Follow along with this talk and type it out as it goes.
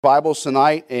Bibles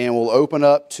tonight, and we'll open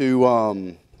up to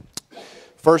 1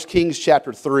 Kings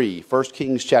chapter 3. 1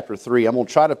 Kings chapter 3. I'm going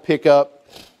to try to pick up,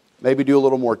 maybe do a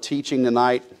little more teaching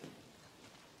tonight,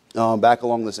 back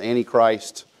along this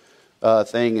Antichrist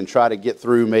thing, and try to get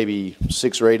through maybe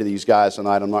 6 or 8 of these guys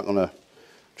tonight. I'm not going to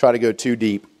try to go too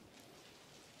deep.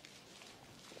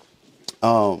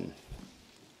 But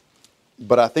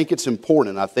I think it's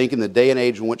important. I think in the day and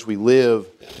age in which we live,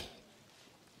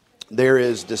 there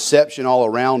is deception all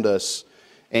around us,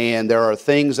 and there are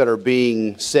things that are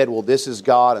being said, well, this is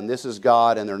God, and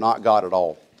they're not God at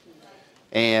all.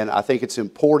 And I think it's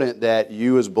important that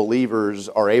you as believers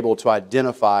are able to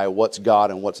identify what's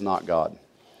God and what's not God.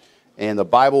 And the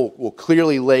Bible will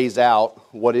clearly lays out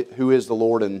who is the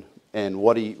Lord and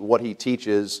what he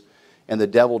teaches, and the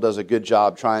devil does a good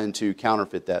job trying to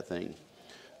counterfeit that thing.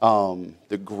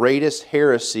 The greatest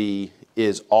heresy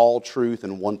is all truth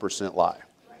and 1% lie.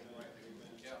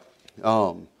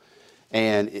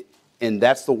 And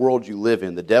that's the world you live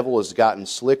in. The devil has gotten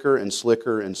slicker and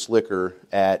slicker and slicker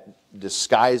at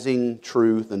disguising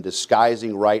truth and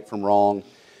disguising right from wrong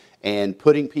and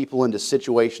putting people into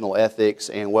situational ethics.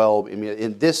 And, well, I mean,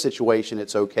 in this situation,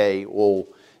 it's okay. Well,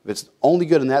 if it's only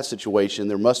good in that situation,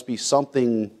 there must be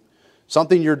something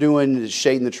you're doing is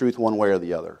shading the truth one way or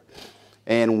the other.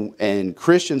 And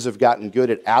Christians have gotten good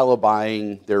at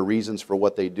alibying their reasons for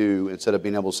what they do instead of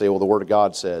being able to say, well, the Word of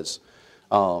God says.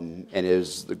 And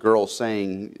as the girl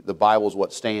saying, the Bible is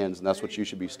what stands, and that's what you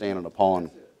should be standing upon.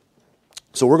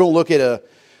 So we're going to look at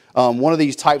one of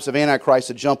these types of Antichrist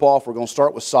to jump off. We're going to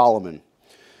start with Solomon.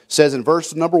 It says in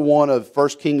verse number 1 of 1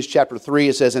 Kings chapter 3,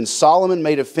 it says, "And Solomon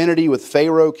made affinity with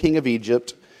Pharaoh, king of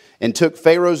Egypt, and took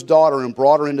Pharaoh's daughter and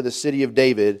brought her into the city of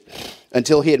David,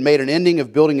 until he had made an ending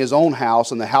of building his own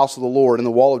house and the house of the Lord and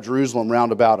the wall of Jerusalem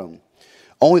round about him.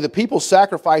 Only the people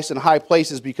sacrificed in high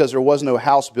places because there was no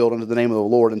house built unto the name of the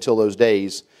Lord until those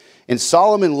days. And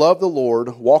Solomon loved the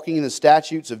Lord, walking in the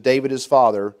statutes of David his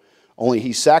father, only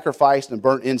he sacrificed and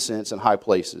burnt incense in high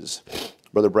places."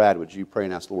 Brother Brad, would you pray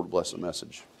and ask the Lord to bless the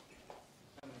message?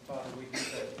 Father, we do thank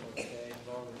you for today.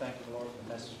 Lord, we thank you, Lord, for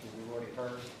the message we've already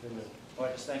heard. Lord,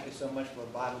 I just thank you so much for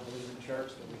a Bible-believing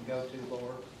church that we can go to,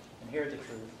 Lord, and hear the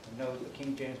truth, and know that the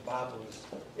King James Bible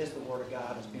is the Word of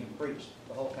God, is being preached,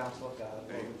 the whole counsel of God.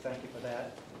 Lord, we thank you for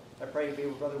that. I pray you be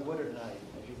with Brother Woodard tonight.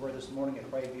 As you were this morning, I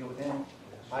pray you be with him,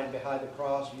 hiding behind the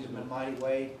cross, use him in a mighty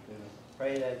way.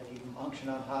 Pray that you can unction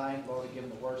on high, Lord, to give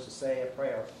him the words to say. I pray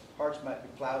our hearts might be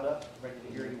plowed up, ready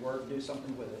to hear your word and do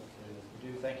something with it. We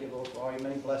do thank you, Lord, for all your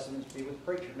many blessings. Be with the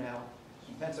preacher now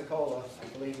in Pensacola.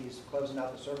 I believe he's closing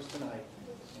out the service tonight.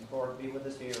 And Lord, be with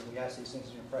us here. We ask these things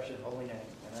in your precious holy name.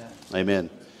 Amen. Amen.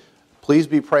 Please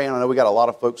be praying. I know we got a lot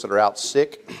of folks that are out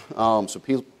sick, so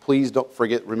please don't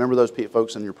forget. Remember those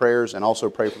folks in your prayers, and also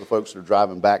pray for the folks that are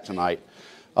driving back tonight.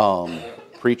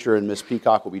 Preacher and Miss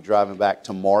Peacock will be driving back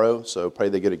tomorrow, so pray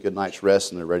they get a good night's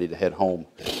rest and they're ready to head home.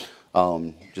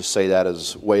 Just say that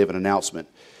as way of an announcement.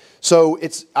 So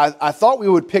I thought we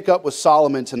would pick up with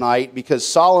Solomon tonight because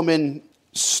Solomon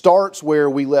starts where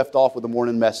we left off with the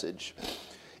morning message.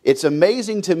 It's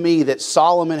amazing to me that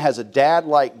Solomon has a dad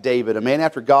like David, a man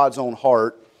after God's own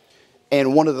heart,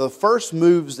 and one of the first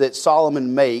moves that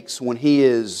Solomon makes when he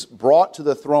is brought to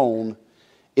the throne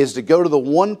is to go to the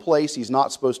one place he's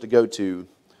not supposed to go to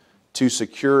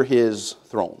secure his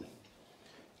throne.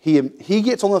 He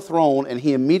gets on the throne and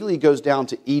he immediately goes down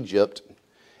to Egypt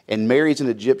and marries an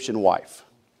Egyptian wife.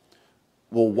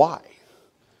 Well, why?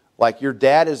 Like, your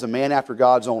dad is a man after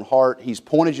God's own heart. He's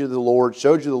pointed you to the Lord,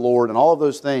 showed you the Lord, and all of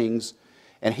those things.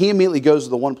 And he immediately goes to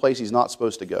the one place he's not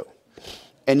supposed to go.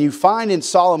 And you find in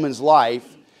Solomon's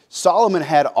life, Solomon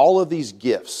had all of these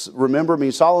gifts.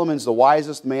 Remember, Solomon's the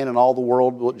wisest man in all the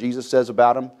world, what Jesus says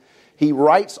about him. He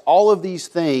writes all of these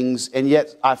things, and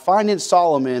yet I find in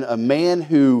Solomon a man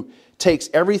who takes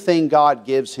everything God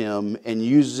gives him and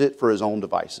uses it for his own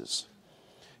devices.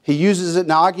 He uses it.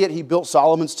 Now, I get he built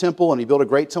Solomon's temple, and he built a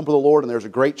great temple of the Lord, and there's a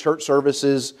great church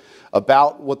services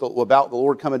about the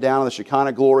Lord coming down and the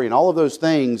Shekinah glory and all of those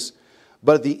things.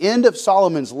 But at the end of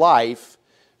Solomon's life,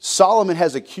 Solomon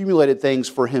has accumulated things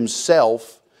for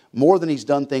himself more than he's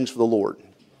done things for the Lord.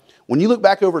 When you look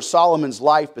back over Solomon's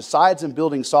life, besides him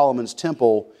building Solomon's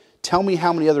temple, tell me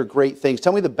how many other great things.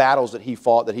 Tell me the battles that he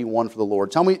fought, that he won for the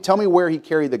Lord. Tell me where he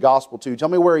carried the gospel to. Tell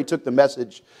me where he took the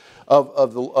message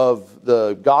of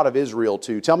the God of Israel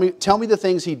to. Tell me the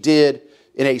things he did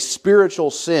in a spiritual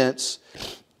sense.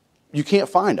 You can't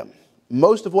find them.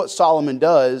 Most of what Solomon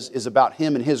does is about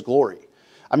him and his glory.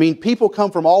 I mean, people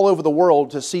come from all over the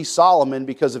world to see Solomon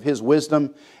because of his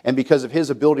wisdom and because of his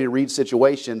ability to read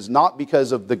situations, not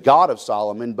because of the God of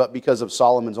Solomon, but because of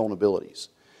Solomon's own abilities.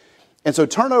 And so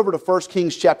turn over to 1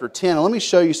 Kings chapter 10, and let me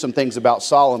show you some things about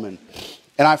Solomon.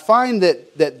 And I find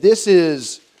that this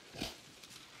is,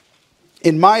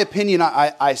 in my opinion,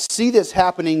 I see this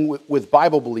happening with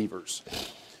Bible believers.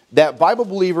 That Bible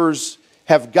believers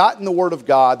have gotten the Word of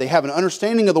God, they have an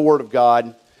understanding of the Word of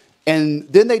God, and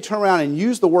then they turn around and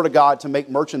use the Word of God to make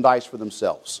merchandise for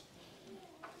themselves.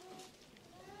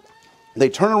 They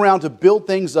turn around to build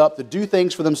things up, to do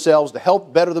things for themselves, to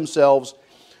help better themselves,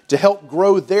 to help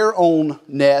grow their own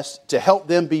nest, to help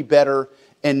them be better,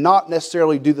 and not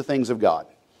necessarily do the things of God.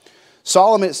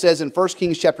 Solomon, it says in 1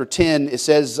 Kings chapter 10, it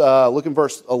says, look in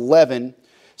verse 11,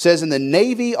 says, "And the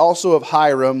navy also of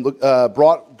Hiram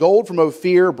brought gold from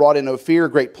Ophir, brought in Ophir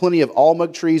great plenty of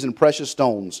almug trees and precious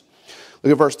stones."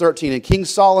 Look at verse 13. "And King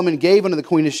Solomon gave unto the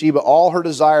queen of Sheba all her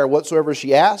desire whatsoever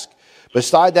she asked,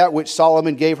 beside that which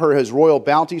Solomon gave her his royal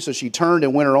bounty, so she turned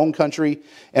and went her own country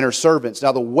and her servants.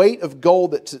 Now the weight of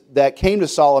gold that came to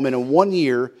Solomon in 1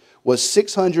 year was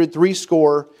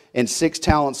 666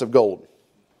 talents of gold."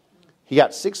 He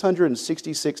got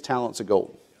 666 talents of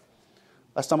gold.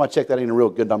 Last time I checked, that ain't a real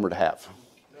good number to have.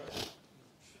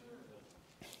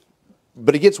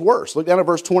 But it gets worse. Look down at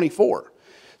verse 24. It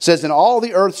says, "And all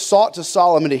the earth sought to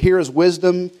Solomon to hear his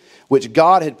wisdom, which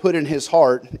God had put in his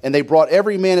heart. And they brought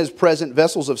every man his present,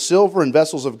 vessels of silver and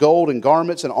vessels of gold, and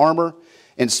garments and armor,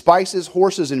 and spices,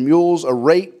 horses and mules, a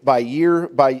rate year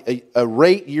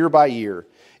by year.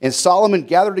 And Solomon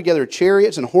gathered together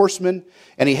chariots and horsemen,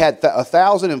 and he had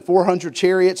 1,400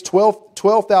 chariots,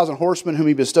 12,000 horsemen whom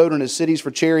he bestowed on his cities for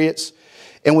chariots.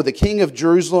 And with the king of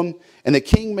Jerusalem, and the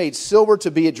king made silver to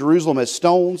be at Jerusalem as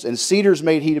stones, and cedars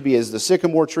made he to be as the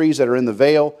sycamore trees that are in the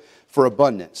vale for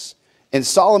abundance. And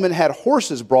Solomon had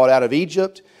horses brought out of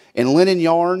Egypt, and linen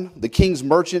yarn. The king's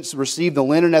merchants received the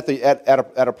linen at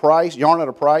a price, yarn at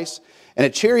a price. And a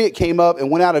chariot came up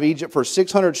and went out of Egypt for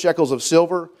 600 shekels of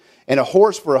silver, and a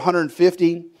horse for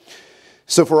 150.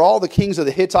 So for all the kings of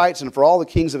the Hittites and for all the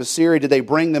kings of Assyria did they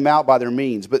bring them out by their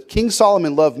means. But King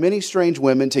Solomon loved many strange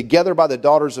women, together by the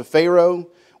daughters of Pharaoh,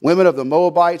 women of the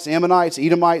Moabites, Ammonites,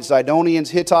 Edomites, Zidonians,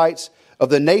 Hittites, of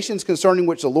the nations concerning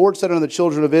which the Lord said unto the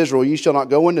children of Israel, Ye shall not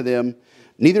go into them,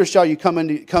 neither shall you come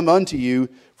unto you,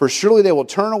 for surely they will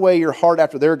turn away your heart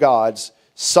after their gods.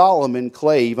 Solomon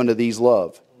clave unto these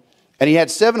love. And he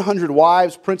had 700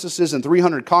 wives, princesses, and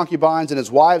 300 concubines, and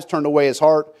his wives turned away his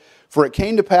heart. For it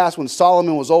came to pass when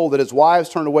Solomon was old that his wives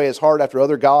turned away his heart after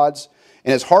other gods,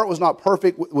 and his heart was not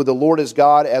perfect with the Lord his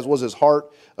God, as was his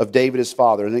heart of David his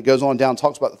father. And it goes on down and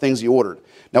talks about the things he ordered.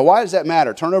 Now, why does that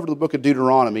matter? Turn over to the book of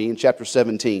Deuteronomy in chapter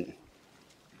 17.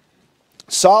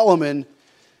 Solomon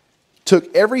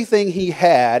took everything he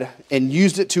had and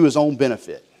used it to his own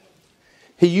benefit.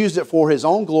 He used it for his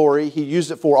own glory. He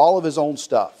used it for all of his own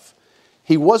stuff.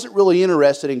 He wasn't really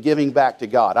interested in giving back to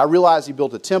God. I realize he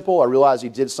built a temple. I realize he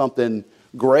did something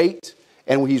great,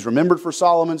 and he's remembered for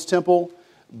Solomon's temple.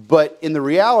 But in the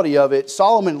reality of it,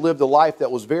 Solomon lived a life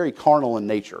that was very carnal in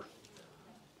nature.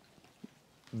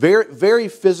 Very, very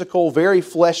physical, very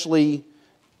fleshly,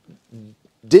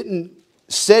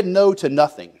 said no to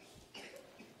nothing.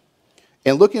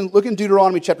 And look in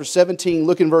Deuteronomy chapter 17,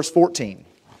 look in verse 14.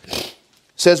 It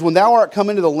says, "When thou art come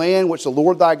into the land which the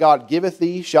Lord thy God giveth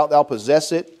thee, shalt thou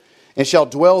possess it, and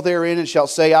shalt dwell therein, and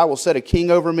shalt say, I will set a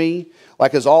king over me,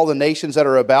 like as all the nations that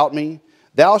are about me.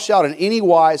 Thou shalt in any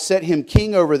wise set him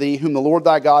king over thee, whom the Lord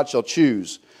thy God shall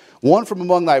choose. One from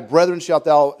among thy brethren shalt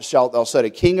thou set a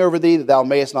king over thee, that thou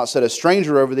mayest not set a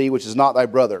stranger over thee, which is not thy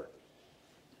brother.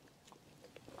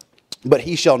 But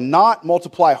he shall not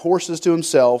multiply horses to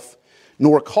himself,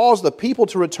 nor cause the people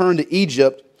to return to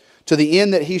Egypt, to the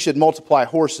end that he should multiply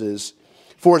horses.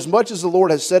 For as much as the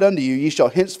Lord has said unto you, ye shall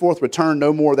henceforth return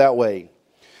no more that way.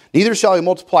 Neither shall he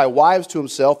multiply wives to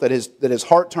himself, that his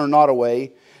heart turn not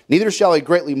away. Neither shall he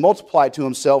greatly multiply to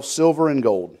himself silver and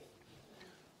gold."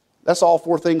 That's all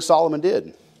four things Solomon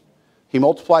did. He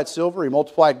multiplied silver, he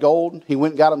multiplied gold, he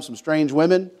went and got him some strange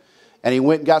women, and he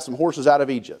went and got some horses out of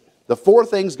Egypt. The four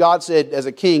things God said as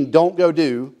a king, don't go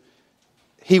do,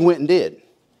 he went and did.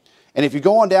 And if you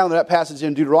go on down to that passage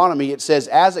in Deuteronomy, it says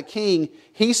as a king,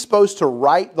 he's supposed to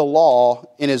write the law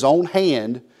in his own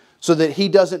hand so that he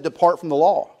doesn't depart from the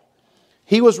law.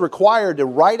 He was required to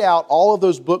write out all of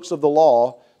those books of the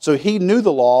law so he knew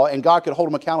the law and God could hold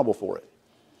him accountable for it.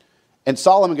 And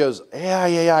Solomon goes,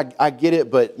 yeah, I get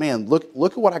it, but man, look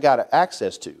at what I got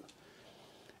access to.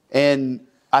 And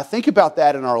I think about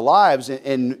that in our lives,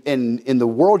 and in the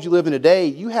world you live in today,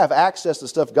 you have access to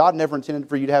stuff God never intended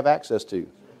for you to have access to.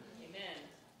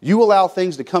 You allow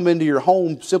things to come into your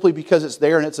home simply because it's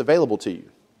there and it's available to you.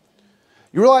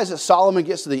 You realize that Solomon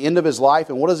gets to the end of his life,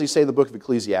 and what does he say in the book of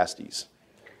Ecclesiastes?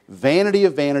 Vanity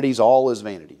of vanities, all is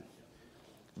vanity.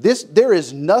 There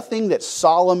is nothing that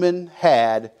Solomon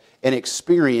had and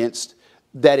experienced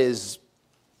that is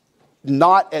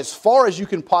not as far as you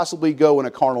can possibly go in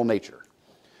a carnal nature.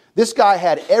 This guy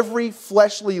had every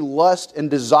fleshly lust and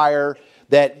desire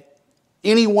that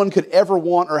anyone could ever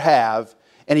want or have,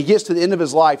 and he gets to the end of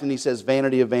his life and he says,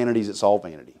 vanity of vanities, it's all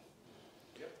vanity.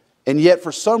 And yet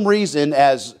for some reason,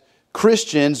 as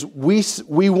Christians,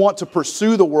 we want to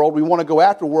pursue the world, we want to go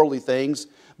after worldly things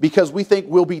because we think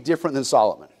we'll be different than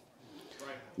Solomon.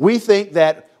 We think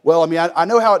that, well, I mean, I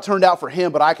know how it turned out for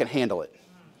him, but I can handle it.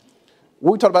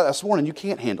 What we talked about this morning, you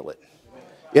can't handle it.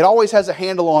 It always has a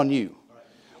handle on you.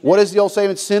 What is the old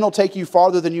saying? Sin will take you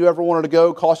farther than you ever wanted to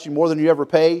go, cost you more than you ever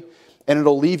pay, and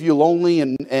it'll leave you lonely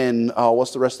and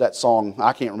what's the rest of that song?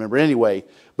 I can't remember. Anyway,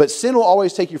 but sin will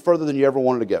always take you further than you ever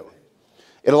wanted to go.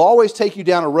 It'll always take you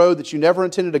down a road that you never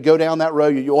intended to go down that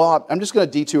road. Well, I'm just going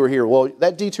to detour here. Well,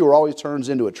 that detour always turns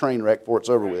into a train wreck before it's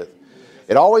over with.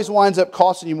 It always winds up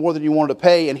costing you more than you wanted to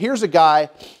pay. And here's a guy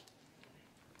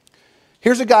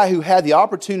who had the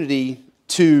opportunity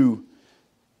to,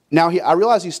 now I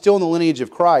realize he's still in the lineage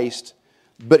of Christ,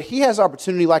 but he has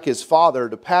opportunity like his father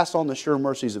to pass on the sure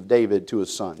mercies of David to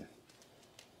his son.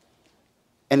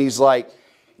 And he's like,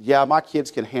 yeah, my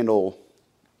kids can handle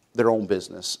their own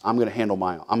business. I'm going to handle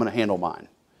mine.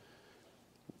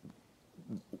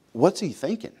 What's he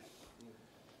thinking?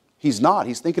 He's not.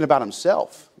 He's thinking about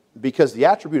himself. Because the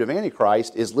attribute of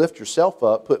Antichrist is lift yourself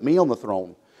up, put me on the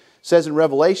throne. It says in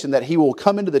Revelation that he will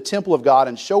come into the temple of God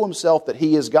and show himself that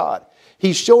he is God.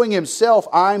 He's showing himself,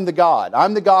 I'm the God.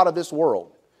 I'm the God of this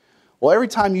world. Well, every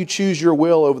time you choose your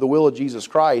will over the will of Jesus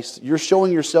Christ, you're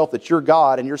showing yourself that you're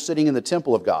God and you're sitting in the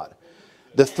temple of God.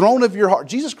 The throne of your heart.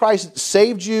 Jesus Christ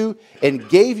saved you and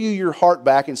gave you your heart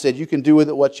back and said you can do with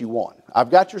it what you want. I've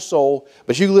got your soul,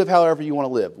 but you live however you want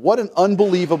to live. What an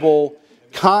unbelievable,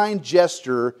 kind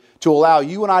gesture to allow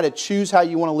you and I to choose how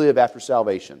you want to live after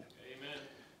salvation. Amen.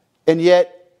 And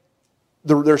yet,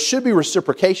 there should be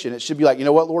reciprocation. It should be like, you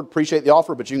know what, Lord, appreciate the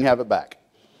offer, but you can have it back.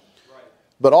 Right.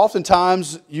 But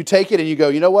oftentimes, you take it and you go,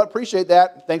 you know what, appreciate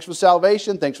that. Thanks for the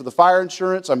salvation. Thanks for the fire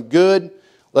insurance. I'm good.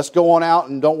 Let's go on out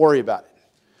and don't worry about it.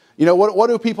 You know, what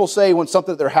do people say when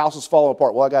something at their house is falling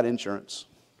apart? Well, I got insurance.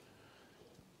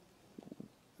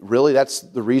 Really? That's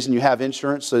the reason you have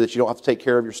insurance, so that you don't have to take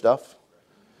care of your stuff?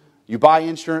 You buy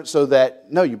insurance so that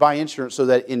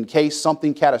in case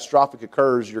something catastrophic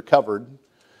occurs, you're covered.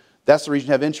 That's the reason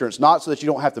you have insurance. Not so that you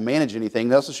don't have to manage anything.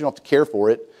 That's so that you don't have to care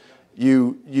for it.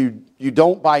 You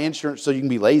don't buy insurance so you can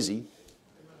be lazy.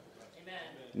 Amen.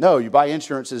 No, you buy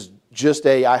insurance as just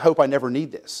I hope I never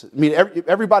need this. I mean,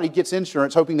 everybody gets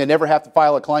insurance hoping they never have to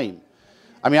file a claim.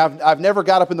 I mean, I've never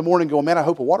got up in the morning going, man, I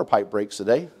hope a water pipe breaks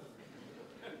today.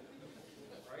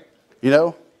 You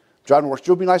know? Driving to work, it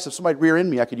would be nice if somebody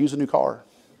rear-ended me, I could use a new car.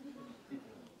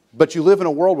 But you live in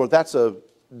a world where that's a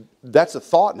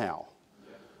thought now.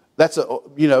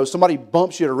 Somebody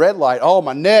bumps you at a red light. Oh,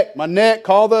 my neck,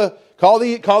 call the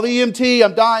EMT,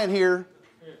 I'm dying here.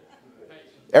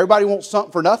 Everybody wants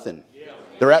something for nothing.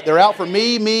 They're out for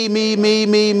me.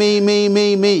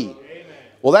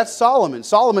 Well, that's Solomon.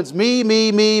 Solomon's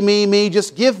me.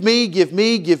 Just give me,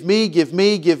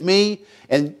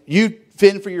 and you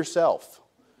fend for yourself.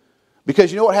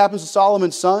 Because you know what happens to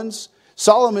Solomon's sons?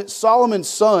 Solomon's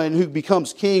son, who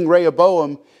becomes king,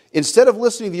 Rehoboam, instead of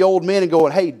listening to the old men and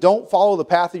going, hey, don't follow the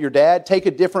path of your dad, take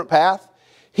a different path,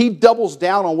 he doubles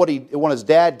down on what his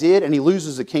dad did, and he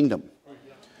loses the kingdom.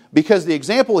 Because the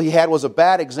example he had was a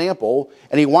bad example,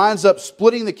 and he winds up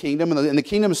splitting the kingdom, and the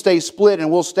kingdom stays split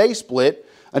and will stay split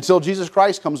until Jesus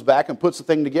Christ comes back and puts the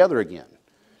thing together again.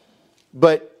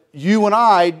 But you and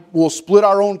I will split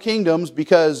our own kingdoms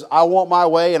because I want my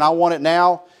way and I want it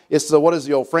now. It's what is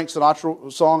the old Frank Sinatra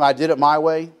song, I did it my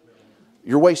way?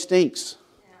 Your way stinks.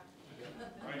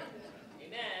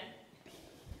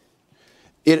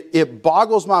 It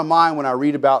boggles my mind when I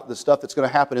read about the stuff that's going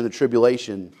to happen in the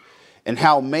tribulation and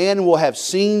how man will have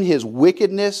seen his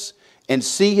wickedness and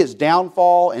see his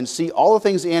downfall and see all the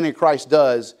things the Antichrist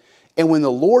does. And when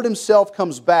the Lord himself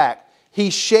comes back, he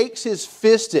shakes his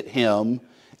fist at him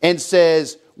and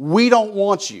says, we don't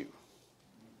want you.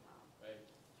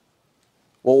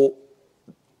 Well,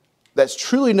 that's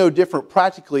truly no different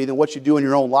practically than what you do in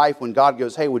your own life when God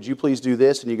goes, hey, would you please do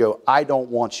this? And you go, I don't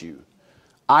want you.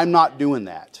 I'm not doing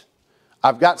that.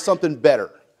 I've got something better.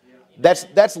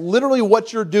 That's literally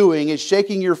what you're doing, is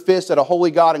shaking your fist at a holy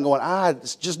God and going,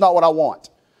 it's just not what I want.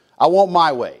 I want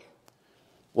my way.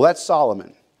 Well, that's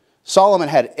Solomon. Solomon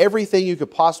had everything you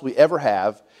could possibly ever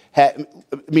have.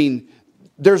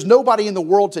 There's nobody in the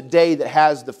world today that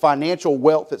has the financial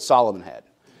wealth that Solomon had.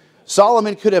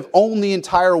 Solomon could have owned the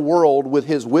entire world with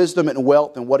his wisdom and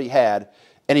wealth and what he had.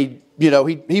 And he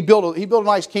built a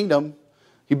nice kingdom.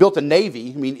 He built a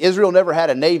navy. I mean, Israel never had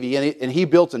a navy, and he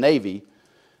built a navy.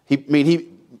 He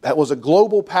was a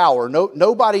global power.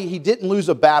 He didn't lose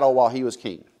a battle while he was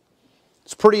king.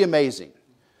 It's pretty amazing.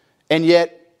 And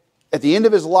yet, at the end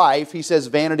of his life, he says,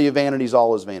 vanity of vanities,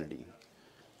 all is vanity.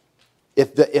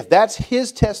 If that's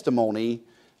his testimony,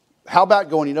 how about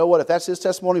going, you know what, if that's his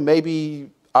testimony, maybe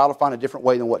I ought to find a different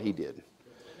way than what he did.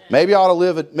 Maybe I ought to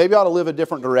live a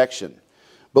different direction.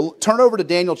 But turn over to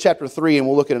Daniel chapter 3 and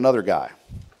we'll look at another guy.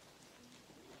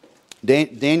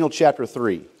 Daniel chapter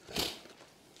 3.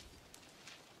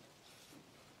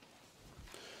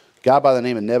 A guy by the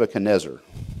name of Nebuchadnezzar.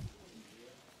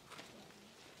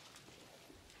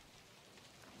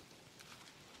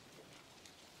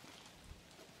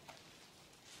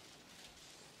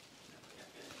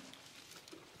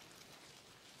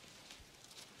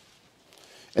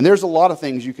 And there's a lot of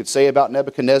things you could say about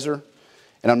Nebuchadnezzar,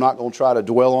 and I'm not going to try to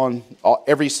dwell on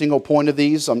every single point of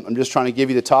these. I'm just trying to give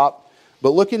you the top.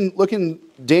 But look in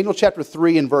Daniel chapter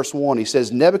 3 and verse 1. He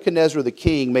says, Nebuchadnezzar the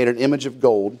king made an image of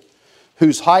gold,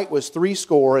 whose height was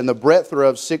 60 and the breadth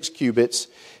thereof 6 cubits.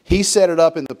 He set it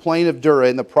up in the plain of Dura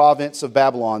in the province of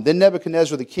Babylon. Then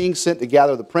Nebuchadnezzar the king sent to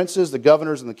gather the princes, the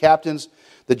governors, and the captains,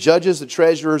 the judges, the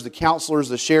treasurers, the counselors,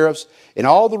 the sheriffs, and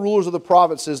all the rulers of the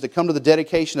provinces to come to the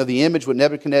dedication of the image which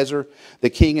Nebuchadnezzar the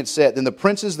king had set. Then the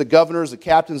princes, the governors, the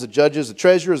captains, the judges, the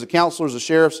treasurers, the counselors, the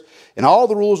sheriffs, and all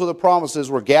the rulers of the provinces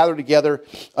were gathered together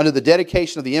under the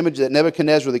dedication of the image that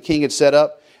Nebuchadnezzar the king had set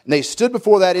up. And they stood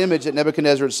before that image that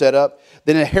Nebuchadnezzar had set up.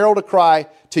 Then a herald a cry,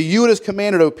 to you it is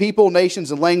commanded, O people, nations,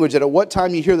 and language, that at what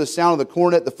time you hear the sound of the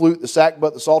cornet, the flute, the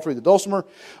sackbut, the psaltery, the dulcimer,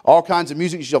 all kinds of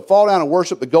music, you shall fall down and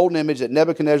worship the golden image that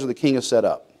Nebuchadnezzar the king has set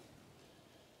up.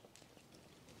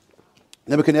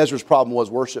 Nebuchadnezzar's problem was,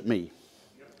 worship me.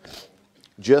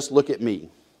 Just look at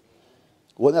me.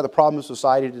 Wasn't that the problem of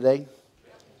society today?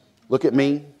 Look at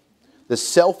me. The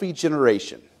selfie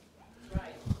generation.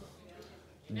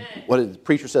 What the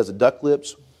preacher says, the duck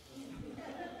lips.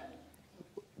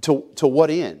 To what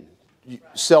end?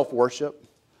 Self-worship.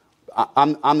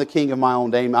 I'm the king of my own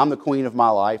name. I'm the queen of my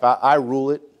life. I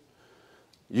rule it.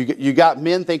 You got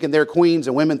men thinking they're queens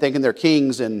and women thinking they're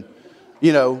kings, and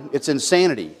it's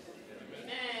insanity.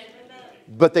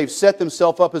 But they've set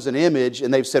themselves up as an image,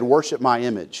 and they've said, worship my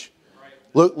image.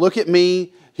 Look at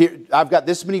me. Here, I've got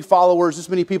this many followers, this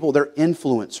many people. They're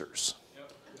influencers.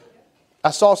 I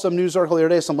saw some news article the other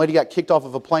day. Some lady got kicked off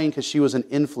of a plane because she was an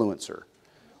influencer.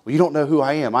 Well, you don't know who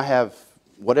I am. I have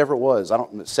whatever it was.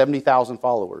 70,000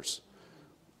 followers.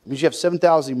 It means you have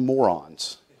 7,000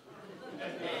 morons.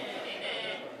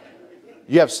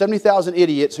 You have 70,000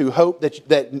 idiots who hope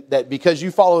that because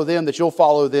you follow them, that you'll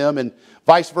follow them, and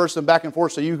vice versa, and back and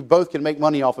forth, so you both can make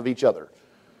money off of each other.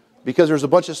 Because there's a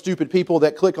bunch of stupid people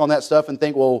that click on that stuff and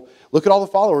think, well, look at all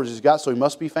the followers he's got, so he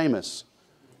must be famous.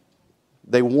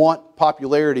 They want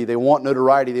popularity, they want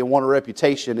notoriety, they want a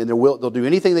reputation, and they'll do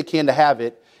anything they can to have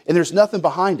it, and there's nothing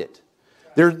behind it.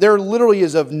 There literally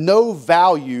is of no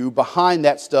value behind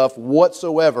that stuff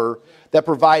whatsoever that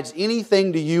provides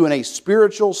anything to you in a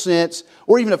spiritual sense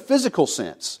or even a physical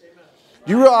sense.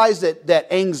 Do you realize that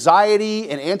anxiety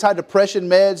and antidepressant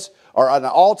meds are at an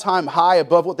all-time high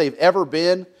above what they've ever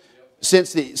been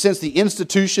since the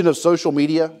institution of social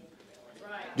media?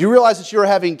 Do you realize that you're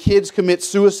having kids commit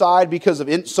suicide because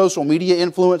of social media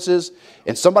influences?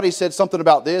 And somebody said something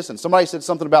about this, and somebody said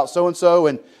something about so-and-so,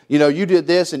 and you did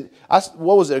this. And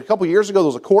what was it? A couple years ago, there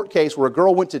was a court case where a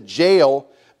girl went to jail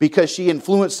because she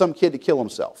influenced some kid to kill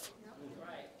himself.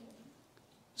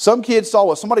 Some kid saw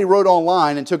what somebody wrote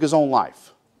online and took his own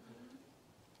life.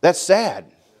 That's sad.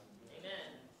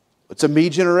 It's a me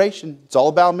generation. It's all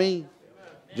about me.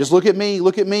 Just look at me,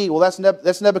 look at me. Well,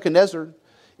 that's Nebuchadnezzar.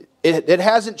 It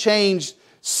hasn't changed.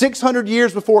 600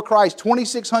 years before Christ,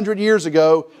 2,600 years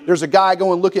ago, there's a guy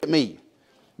going, look at me.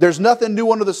 There's nothing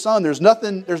new under the sun. There's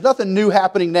nothing new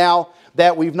happening now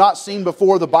that we've not seen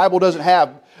before, the Bible doesn't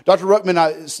have. Dr.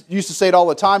 Ruckman used to say it all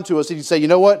the time to us. He'd say, you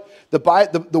know what?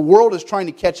 The world is trying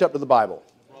to catch up to the Bible.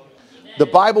 The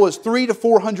Bible is 300 to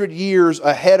 400 years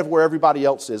ahead of where everybody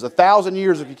else is. 1,000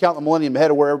 years, if you count the millennium,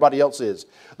 ahead of where everybody else is.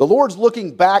 The Lord's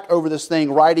looking back over this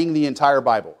thing, writing the entire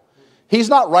Bible. He's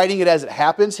not writing it as it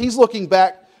happens. He's looking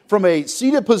back from a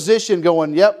seated position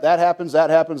going, yep, that happens, that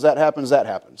happens, that happens, that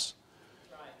happens.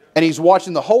 And he's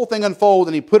watching the whole thing unfold,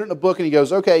 and he put it in a book, and he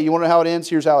goes, okay, you want to know how it ends?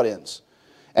 Here's how it ends.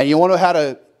 And you want to know how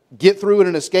to get through it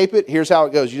and escape it? Here's how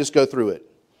it goes. You just go through it.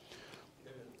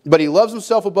 But he loves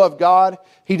himself above God.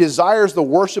 He desires the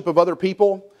worship of other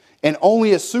people, and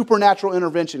only a supernatural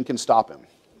intervention can stop him.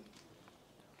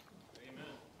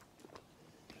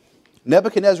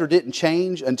 Nebuchadnezzar didn't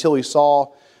change until he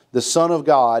saw the Son of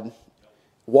God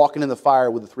walking in the fire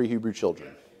with the 3 Hebrew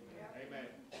children.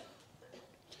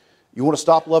 You want to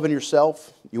stop loving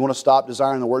yourself? You want to stop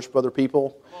desiring the worship of other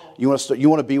people? You want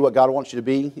to be what God wants you to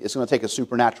be? It's going to take a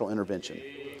supernatural intervention.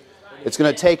 It's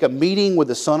going to take a meeting with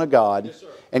the Son of God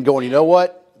and going, you know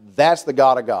what? That's the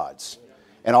God of gods.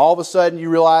 And all of a sudden you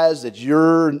realize that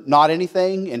you're not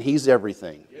anything and He's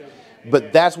everything.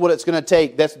 But that's what it's going to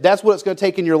take. That's what it's going to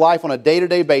take in your life on a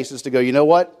day-to-day basis to go, you know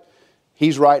what?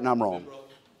 He's right and I'm wrong.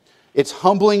 It's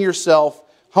humbling yourself.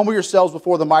 Humble yourselves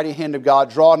before the mighty hand of God.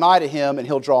 Draw nigh to Him and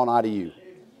He'll draw nigh to you.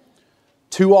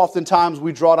 Too often times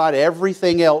we draw nigh to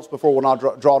everything else before we'll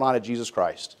not draw nigh to Jesus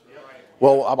Christ.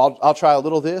 Well, I'll try a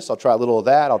little of this. I'll try a little of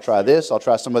that. I'll try this. I'll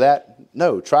try some of that.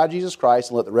 No, try Jesus Christ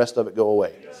and let the rest of it go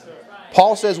away.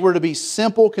 Paul says we're to be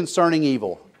simple concerning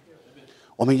evil.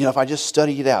 Well, I mean, if I just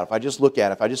study it out, if I just look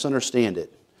at it, if I just understand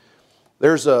it.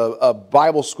 There's a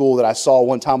Bible school that I saw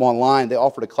one time online. They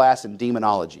offered a class in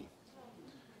demonology.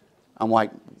 I'm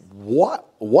like, what?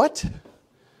 What?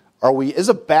 Is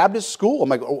a Baptist school? I'm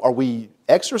like, are we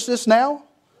exorcists now?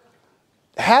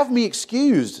 Have me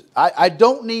excused. I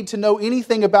don't need to know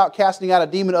anything about casting out a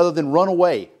demon other than run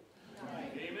away.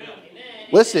 Amen.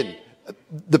 Listen,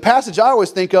 the passage I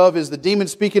always think of is the demon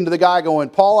speaking to the guy going,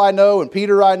 Paul I know, and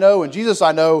Peter I know, and Jesus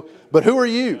I know, but who are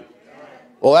you?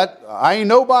 Well, I ain't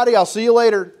nobody. I'll see you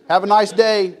later. Have a nice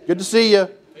day. Good to see you.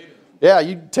 Yeah,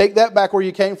 you take that back where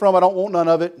you came from. I don't want none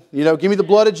of it. You know, give me the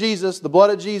blood of Jesus, the blood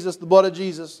of Jesus, the blood of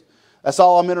Jesus. That's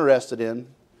all I'm interested in. Amen.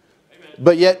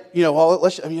 But yet, you know, well,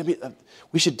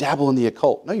 we should dabble in the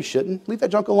occult. No, you shouldn't. Leave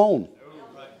that junk alone.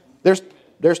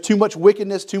 There's too much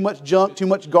wickedness, too much junk, too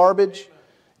much garbage.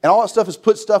 And all that stuff is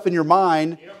put stuff in your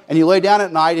mind. And you lay down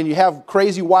at night and you have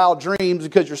crazy, wild dreams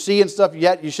because you're seeing stuff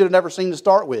you should have never seen to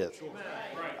start with.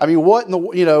 I mean, what in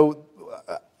the, you know,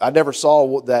 I never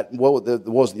saw that, what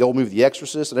was the old movie The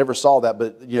Exorcist? I never saw that,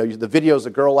 but, you know, the video is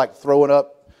a girl like throwing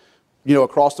up, you know,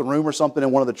 across the room or something in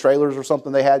one of the trailers or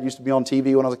something they had, used to be on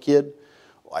TV when I was a kid.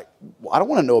 Like, I don't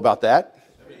want to know about that.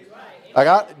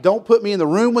 Like, don't put me in the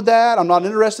room with that. I'm not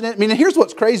interested in it. I mean, and here's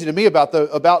what's crazy to me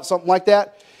about something like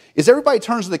that, is everybody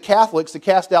turns to the Catholics to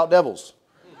cast out devils.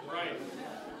 Right.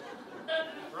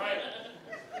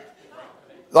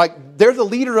 Like, they're the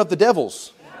leader of the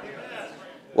devils.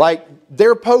 Like,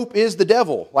 their pope is the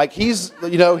devil. Like, he's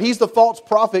the false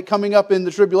prophet coming up in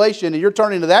the tribulation, and you're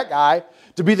turning to that guy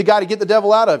to be the guy to get the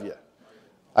devil out of you.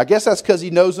 I guess that's because he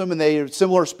knows them, and they are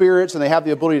similar spirits, and they have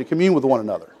the ability to commune with one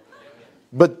another.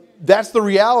 But that's the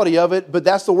reality of it, but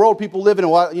that's the world people live in.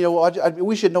 You know,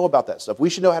 we should know about that stuff. We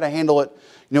should know how to handle it.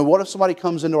 You know, what if somebody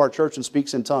comes into our church and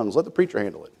speaks in tongues? Let the preacher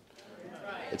handle it.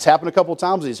 It's happened a couple of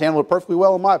times, and he's handled it perfectly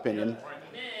well, in my opinion.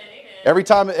 Every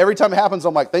time it happens,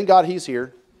 I'm like, thank God he's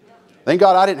here. Thank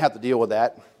God I didn't have to deal with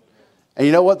that. And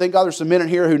you know what? Thank God there's some men in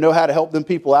here who know how to help them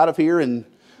people out of here and,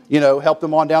 you know, help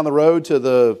them on down the road to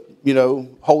the, you know,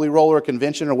 Holy Roller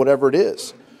Convention or whatever it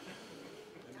is.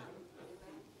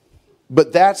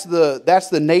 But that's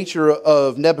the nature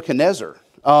of Nebuchadnezzar.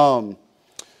 You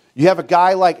have a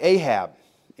guy like Ahab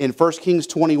in 1 Kings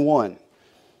 21.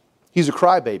 He's a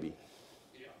crybaby.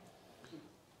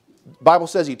 The Bible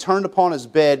says he turned upon his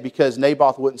bed because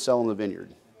Naboth wouldn't sell him the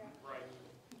vineyard.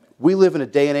 We live in a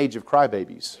day and age of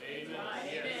crybabies.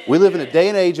 We live in a day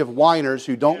and age of whiners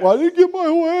who don't, well, I didn't get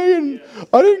my way, and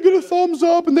I didn't get a thumbs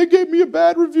up, and they gave me a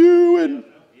bad review, and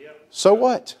so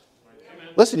what?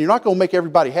 Listen, you're not going to make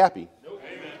everybody happy.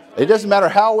 It doesn't matter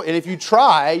how, and if you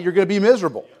try, you're going to be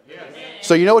miserable.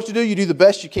 So you know what you do? You do the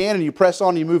best you can, and you press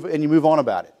on, and you move on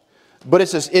about it. But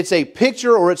it's a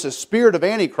picture, or it's a spirit of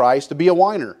Antichrist to be a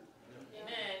whiner.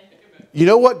 You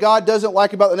know what God doesn't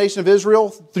like about the nation of Israel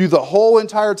through the whole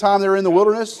entire time they're in the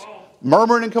wilderness?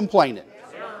 Murmuring and complaining.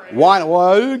 Whining, well,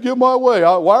 I didn't get my way.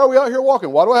 Why are we out here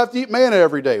walking? Why do I have to eat manna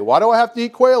every day? Why do I have to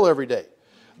eat quail every day?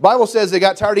 The Bible says they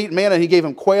got tired of eating manna and He gave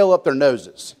them quail up their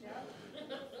noses.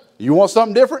 You want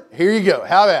something different? Here you go.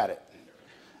 Have at it.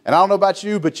 And I don't know about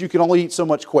you, but you can only eat so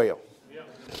much quail.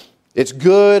 It's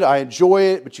good. I enjoy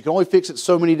it, but you can only fix it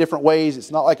so many different ways.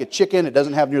 It's not like a chicken. It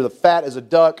doesn't have near the fat as a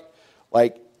duck.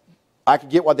 Like, I could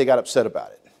get why they got upset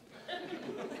about it.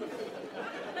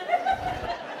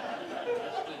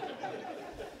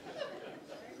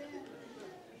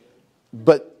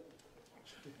 But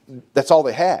that's all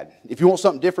they had. If you want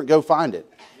something different, go find it.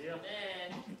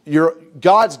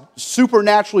 God's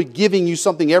supernaturally giving you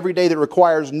something every day that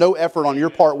requires no effort on your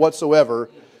part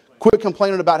whatsoever. Quit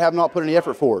complaining about having not put any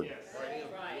effort forward.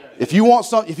 If you want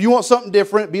something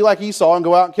different, be like Esau and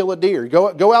go out and kill a deer.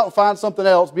 Go out and find something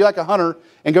else. Be like a hunter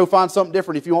and go find something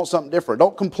different if you want something different.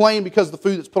 Don't complain because of the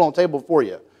food that's put on the table for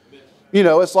you. You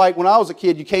know, it's like when I was a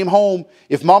kid, you came home,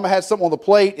 if mama had something on the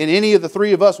plate and any of the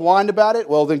three of us whined about it,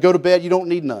 well, then go to bed, you don't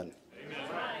need none.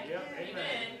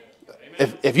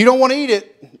 If you don't want to eat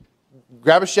it,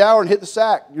 grab a shower and hit the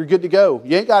sack. You're good to go.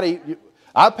 You ain't got to eat.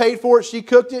 I paid for it. She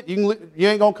cooked it. You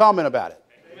ain't going to comment about it.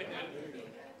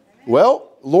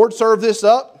 Well, Lord served this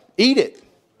up. Eat it.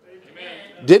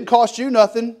 Didn't cost you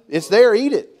nothing. It's there.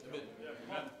 Eat it.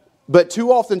 But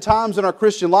too often times in our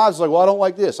Christian lives, it's like, well, I don't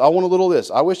like this. I want a little of this.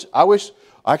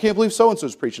 I can't believe so-and-so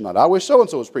is preaching tonight. I wish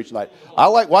so-and-so was preaching tonight.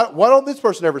 Why don't this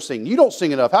person ever sing? You don't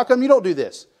sing enough. How come you don't do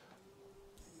this?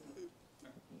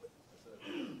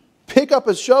 Pick up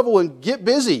a shovel and get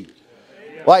busy.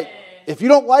 Like, if you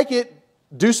don't like it,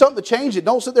 do something to change it.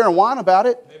 Don't sit there and whine about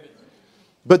it.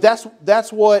 But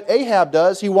that's what Ahab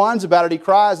does. He whines about it, he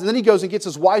cries, and then he goes and gets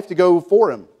his wife to go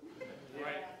for him.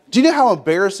 Do you know how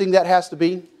embarrassing that has to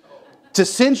be? To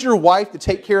send your wife to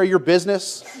take care of your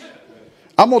business?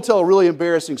 I'm going to tell a really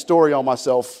embarrassing story on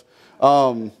myself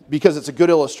because it's a good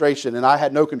illustration, and I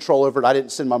had no control over it. I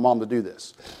didn't send my mom to do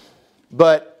this.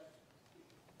 But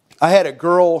I had a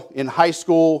girl in high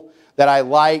school that I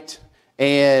liked,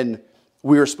 and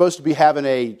we were supposed to be having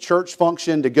a church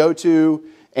function to go to,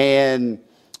 and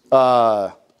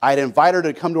I had invited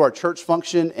her to come to our church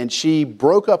function, and she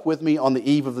broke up with me on the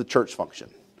eve of the church function.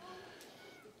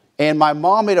 And my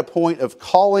mom made a point of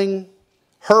calling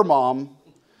her mom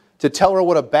to tell her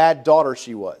what a bad daughter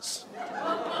she was.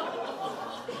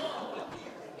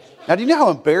 Now, do you know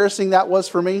how embarrassing that was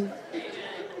for me?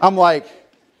 I'm like,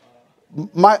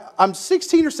 I'm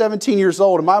 16 or 17 years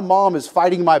old, and my mom is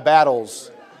fighting my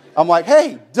battles. I'm like,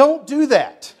 hey, don't do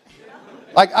that.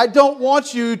 Like, I don't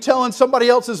want you telling somebody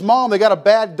else's mom they got a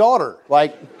bad daughter.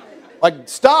 Like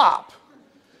stop.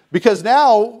 Because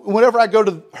now, whenever I go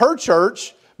to her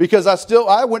church, because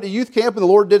I went to youth camp and the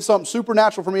Lord did something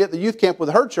supernatural for me at the youth camp with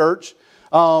her church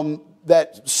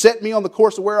that set me on the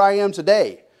course of where I am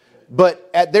today. But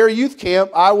at their youth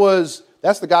camp,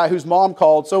 that's the guy whose mom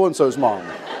called so-and-so's mom.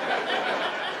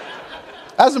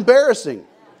 That's embarrassing.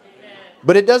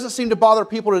 But it doesn't seem to bother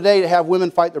people today to have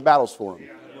women fight their battles for them.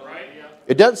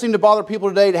 It doesn't seem to bother people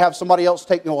today to have somebody else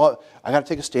take, I got to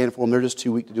take a stand for them. They're just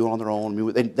too weak to do it on their own. I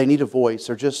mean, they need a voice.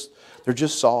 They're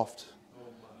just soft.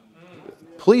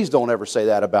 Please don't ever say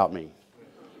that about me.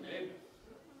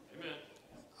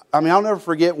 I mean, I'll never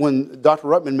forget when Dr.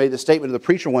 Ruttman made the statement to the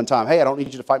preacher one time, hey, I don't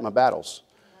need you to fight my battles.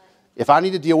 If I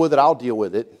need to deal with it, I'll deal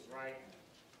with it.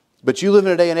 But you live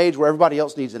in a day and age where everybody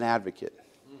else needs an advocate.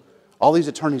 All these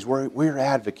attorneys, we're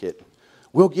advocate.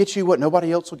 We'll get you what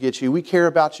nobody else will get you. We care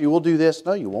about you. We'll do this.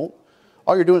 No, you won't.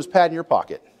 All you're doing is padding your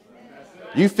pocket.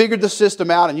 You figured the system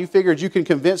out and you figured you can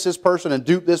convince this person and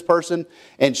dupe this person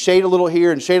and shade a little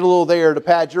here and shade a little there to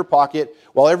pad your pocket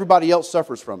while everybody else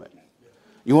suffers from it.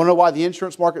 You want to know why the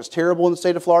insurance market's terrible in the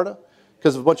state of Florida?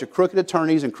 Because of a bunch of crooked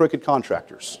attorneys and crooked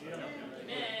contractors.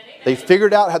 They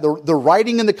figured out how the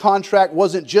writing in the contract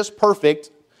wasn't just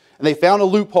perfect, and they found a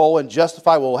loophole and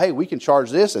justified, well, hey, we can charge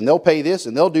this and they'll pay this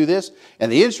and they'll do this,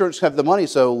 and the insurance have the money,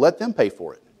 so let them pay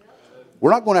for it.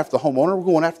 We're not going after the homeowner, we're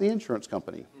going after the insurance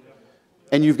company.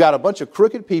 And you've got a bunch of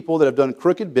crooked people that have done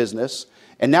crooked business,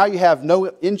 and now you have no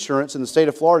insurance in the state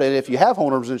of Florida. And if you have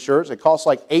homeowners insurance, it costs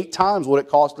like 8 times what it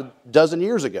cost a dozen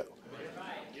years ago.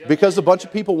 Because a bunch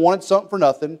of people wanted something for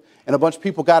nothing, and a bunch of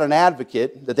people got an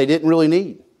advocate that they didn't really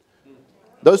need.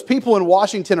 Those people in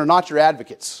Washington are not your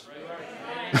advocates.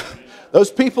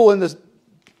 Those people in the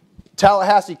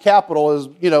Tallahassee Capitol, as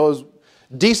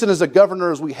decent as a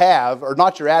governor as we have, are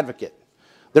not your advocate.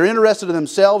 They're interested in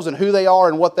themselves and who they are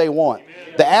and what they want.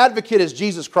 Amen. The advocate is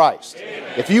Jesus Christ. Amen.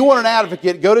 If you want an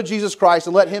advocate, go to Jesus Christ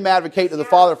and let Him advocate to the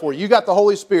Father for you. You got the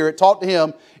Holy Spirit, talk to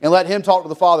Him and let Him talk to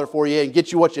the Father for you and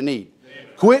get you what you need. Amen.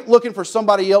 Quit looking for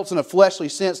somebody else in a fleshly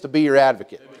sense to be your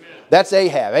advocate. Amen. That's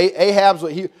Ahab. Ahab's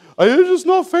what it's just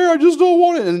not fair, I just don't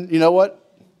want it. And you know what?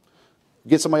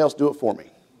 Get somebody else to do it for me.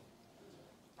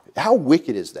 How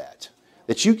wicked is that?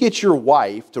 That you get your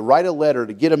wife to write a letter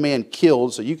to get a man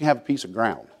killed so you can have a piece of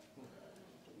ground.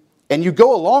 And you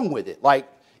go along with it. Like,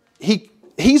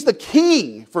 he's the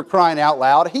king, for crying out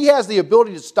loud. He has the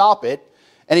ability to stop it.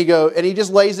 And he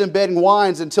just lays in bed and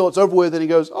whines until it's over with. And he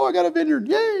goes, oh, I got a vineyard.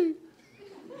 Yay.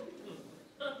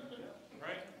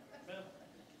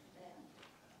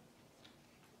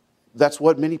 That's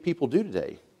what many people do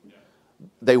today.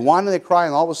 They whine and they cry,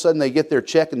 and all of a sudden they get their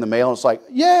check in the mail. And it's like,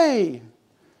 yay.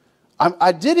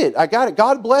 I did it. I got it.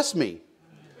 God bless me.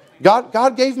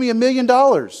 God gave me $1 million.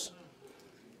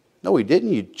 No, He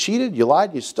didn't. You cheated, you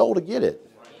lied, you stole to get it.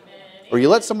 Or you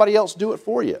let somebody else do it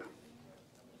for you.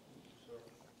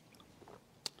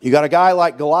 You got a guy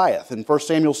like Goliath in 1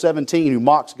 Samuel 17 who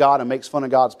mocks God and makes fun of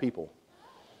God's people.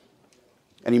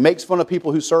 And he makes fun of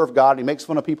people who serve God, and he makes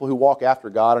fun of people who walk after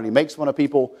God, and he makes fun of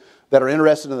people that are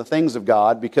interested in the things of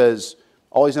God because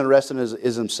all he's interested in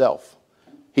is himself.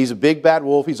 He's a big bad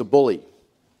wolf. He's a bully.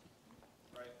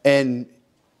 Right. And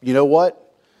you know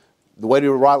what? The way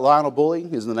to rely on a bully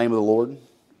is in the name of the Lord.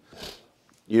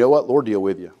 You know what? Lord, deal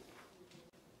with you.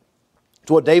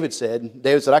 It's what David said.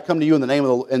 David said, I come to you in the name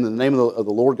of the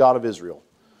Lord God of Israel.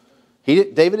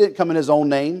 David didn't come in his own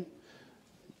name.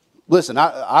 Listen,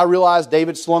 I realize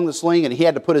David slung the sling and he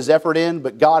had to put his effort in,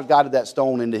 but God guided that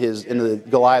stone into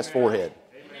Goliath's forehead.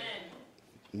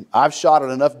 Amen. I've shot at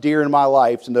enough deer in my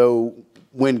life to know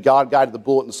when God guided the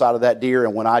bullet in the side of that deer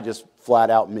and when I just flat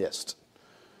out missed.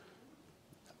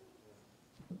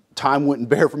 Time wouldn't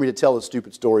bear for me to tell the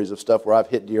stupid stories of stuff where I've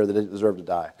hit deer that didn't deserve to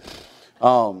die.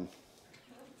 Let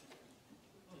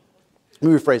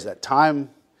me rephrase that.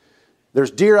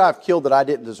 There's deer I've killed that I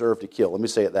didn't deserve to kill. Let me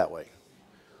say it that way.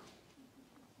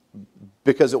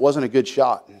 Because it wasn't a good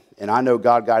shot. And I know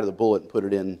God guided the bullet and put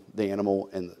it in the animal,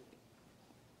 and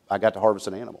I got to harvest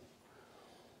an animal.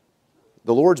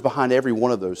 The Lord's behind every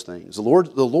one of those things. The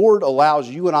Lord allows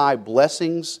you and I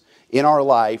blessings in our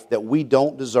life that we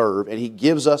don't deserve, and He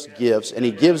gives us gifts, and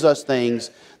He gives us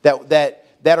things that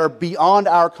are beyond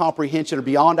our comprehension, or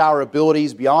beyond our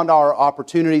abilities, beyond our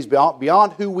opportunities,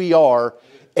 beyond who we are,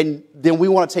 and then we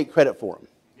want to take credit for them.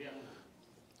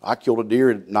 I killed a deer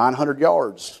at 900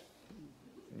 yards.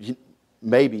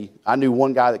 Maybe. I knew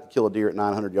one guy that could kill a deer at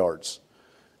 900 yards.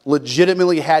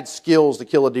 Legitimately had skills to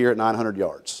kill a deer at 900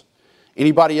 yards.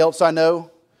 Anybody else I know?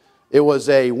 It was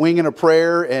a wing and a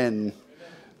prayer, and,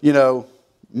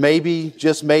 maybe,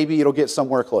 just maybe, it'll get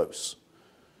somewhere close.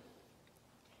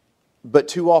 But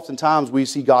too often times we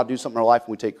see God do something in our life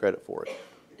and we take credit for it.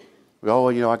 We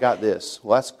go, I got this.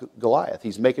 Well, that's Goliath.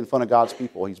 He's making fun of God's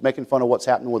people. He's making fun of what's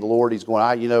happening with the Lord. He's going,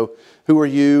 who are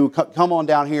you? Come on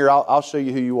down here. I'll show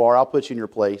you who you are. I'll put you in your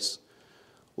place.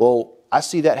 Well, I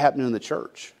see that happening in the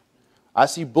church. I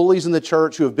see bullies in the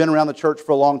church who have been around the church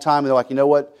for a long time, and they're like, you know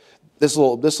what? This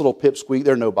little pipsqueak,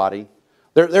 they're nobody.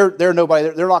 They're nobody.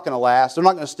 They're not going to last. They're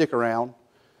not going to stick around.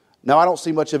 Now, I don't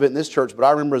see much of it in this church, but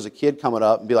I remember as a kid coming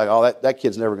up and be like, oh, that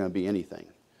kid's never going to be anything.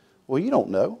 Well, you don't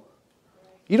know.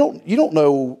 You don't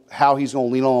know how he's going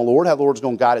to lean on the Lord, how the Lord's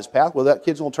going to guide his path, whether that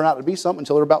kid's going to turn out to be something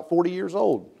until they're about 40 years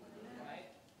old.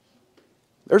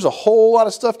 There's a whole lot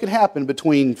of stuff can happen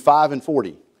between 5 and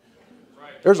 40.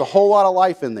 There's a whole lot of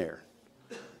life in there.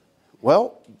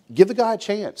 Well, give the guy a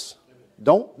chance.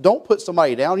 Don't put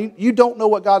somebody down. You don't know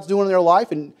what God's doing in their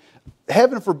life, and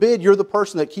heaven forbid you're the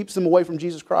person that keeps them away from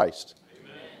Jesus Christ.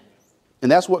 Amen.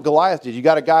 And that's what Goliath did. You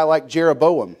got a guy like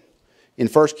Jeroboam in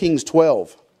 1 Kings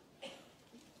 12.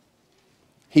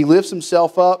 He lifts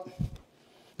himself up.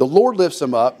 The Lord lifts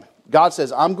him up. God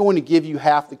says, I'm going to give you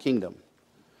half the kingdom.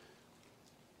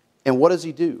 And what does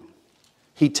he do?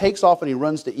 He takes off and he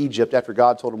runs to Egypt after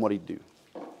God told him what he'd do.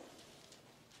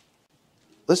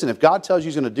 Listen, if God tells you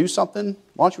he's going to do something,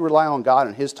 why don't you rely on God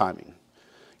and his timing?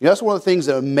 That's one of the things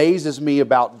that amazes me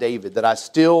about David,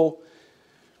 that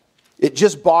it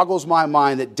just boggles my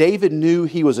mind that David knew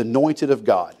he was anointed of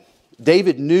God.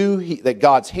 David knew that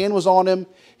God's hand was on him.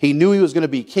 He knew he was going to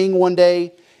be king one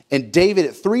day. And David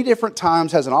at 3 different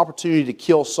times has an opportunity to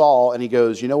kill Saul, and he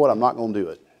goes, you know what, I'm not going to do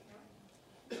it.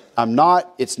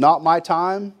 It's not my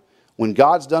time. When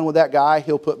God's done with that guy,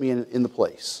 he'll put me in the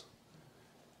place.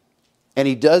 And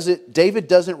he does it. David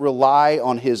doesn't rely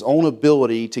on his own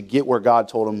ability to get where God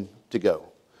told him to go,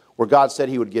 where God said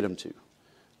he would get him to.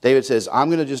 David says, I'm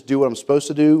going to just do what I'm supposed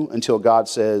to do until God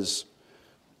says,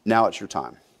 now it's your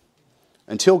time.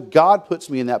 Until God puts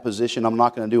me in that position, I'm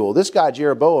not going to do it. Well, this guy,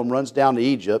 Jeroboam, runs down to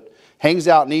Egypt, hangs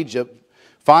out in Egypt,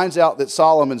 finds out that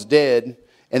Solomon's dead,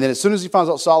 and then as soon as he finds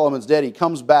out Solomon's dead, he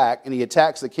comes back and he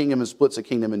attacks the kingdom and splits the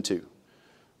kingdom in two.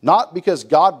 Not because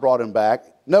God brought him back.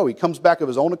 No, he comes back of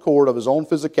his own accord, of his own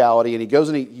physicality, and he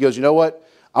goes, you know what?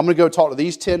 I'm going to go talk to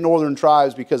these 10 northern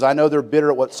tribes because I know they're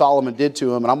bitter at what Solomon did to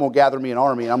them, and I'm going to gather me an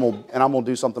army, and I'm going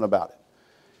to do something about it.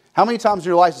 How many times in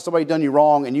your life has somebody done you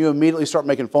wrong and you immediately start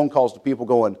making phone calls to people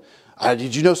going,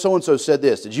 did you know so-and-so said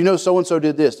this? Did you know so-and-so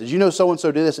did this? Did you know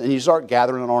so-and-so did this? And you start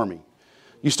gathering an army.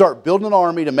 You start building an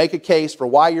army to make a case for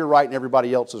why you're right and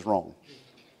everybody else is wrong.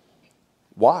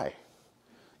 Why?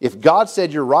 If God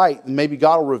said you're right, then maybe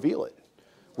God will reveal it.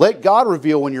 Let God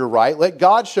reveal when you're right. Let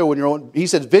God show when you're wrong. He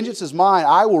says, vengeance is mine,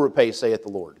 I will repay, saith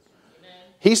the Lord.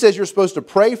 He says you're supposed to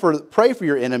pray for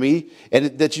your enemy,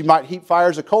 and that you might heap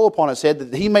fires of coal upon his head,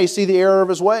 that he may see the error of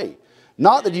his way.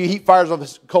 Not that you heap fires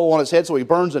of coal on his head so he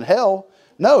burns in hell.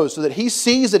 No, so that he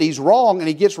sees that he's wrong and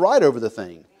he gets right over the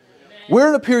thing. We're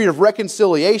in a period of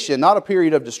reconciliation, not a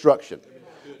period of destruction.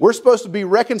 We're supposed to be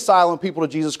reconciling people to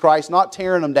Jesus Christ, not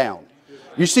tearing them down.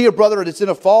 You see a brother that's in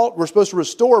a fault, we're supposed to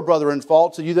restore a brother in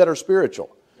fault to you that are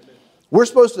spiritual. We're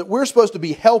supposed to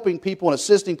be helping people and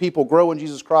assisting people grow in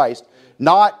Jesus Christ,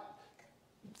 not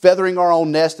feathering our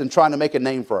own nest and trying to make a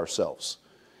name for ourselves.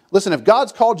 Listen, if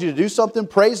God's called you to do something,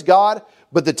 praise God,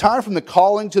 but the time from the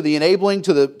calling to the enabling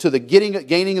to the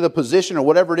gaining of the position or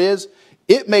whatever it is,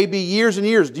 it may be years and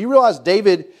years. Do you realize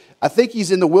David, I think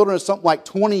he's in the wilderness something like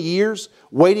 20 years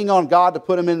waiting on God to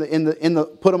put him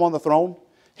put him on the throne?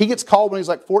 He gets called when he's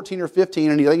like 14 or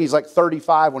 15, and I think he's like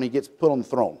 35 when he gets put on the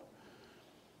throne.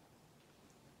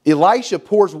 Elisha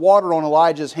pours water on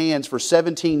Elijah's hands for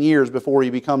 17 years before he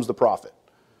becomes the prophet.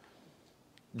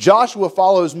 Joshua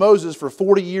follows Moses for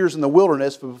 40 years in the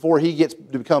wilderness before he gets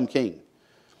to become king.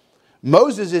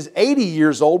 Moses is 80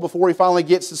 years old before he finally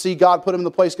gets to see God put him in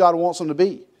the place God wants him to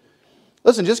be.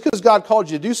 Listen, just because God called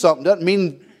you to do something doesn't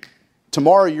mean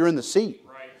tomorrow you're in the seat.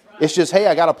 It's just, hey,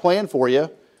 I got a plan for you.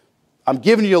 I'm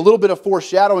giving you a little bit of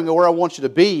foreshadowing of where I want you to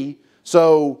be,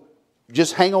 so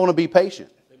just hang on and be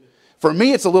patient. For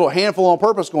me, it's a little handful on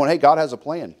purpose going, hey, God has a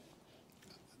plan.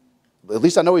 At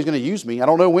least I know He's going to use me. I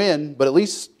don't know when, but at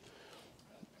least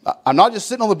I'm not just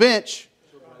sitting on the bench.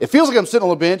 It feels like I'm sitting on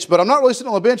the bench, but I'm not really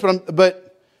sitting on the bench,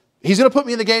 but He's going to put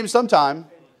me in the game sometime.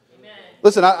 Amen.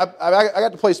 Listen, I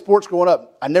got to play sports growing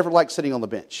up. I never liked sitting on the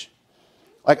bench.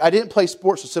 Like, I didn't play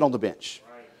sports to sit on the bench.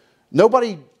 Right.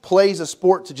 Nobody plays a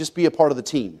sport to just be a part of the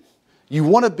team. You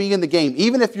want to be in the game.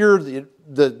 Even if you're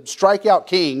the strikeout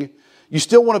king, you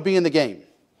still want to be in the game.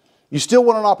 You still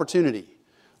want an opportunity.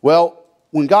 Well,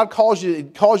 when God calls you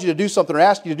to do something or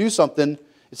asks you to do something,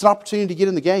 it's an opportunity to get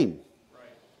in the game. Right.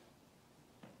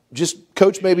 Just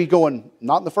coach may be going,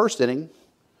 not in the first inning,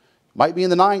 might be in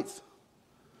the ninth.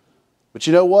 But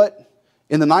you know what?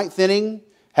 In the ninth inning,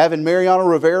 having Mariano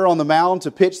Rivera on the mound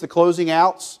to pitch the closing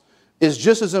outs is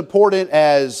just as important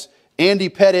as Andy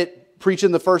Pettit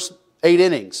preaching the first 8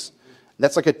 innings.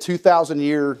 That's like a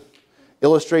 2,000-year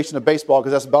illustration of baseball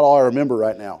because that's about all I remember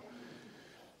right now.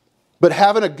 But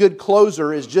having a good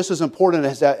closer is just as important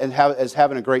as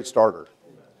having a great starter.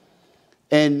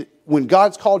 And when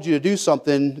God's called you to do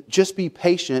something, just be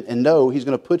patient and know He's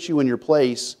going to put you in your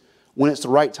place when it's the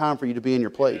right time for you to be in your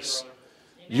place.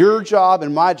 Your job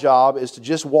and my job is to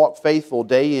just walk faithful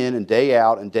day in and day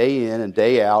out and day in and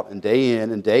day out and day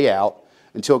in and day out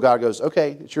until God goes,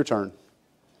 okay, it's your turn.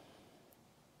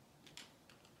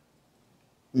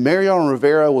 Mariano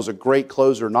Rivera was a great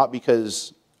closer, not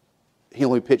because he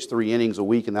only pitched 3 innings a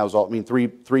week and that was all. I mean, three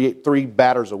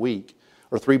batters a week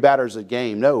or 3 batters a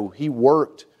game. No, he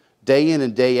worked day in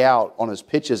and day out on his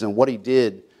pitches and what he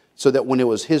did so that when it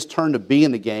was his turn to be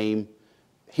in the game,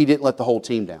 he didn't let the whole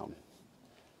team down.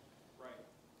 Right.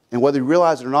 And whether you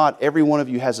realize it or not, every one of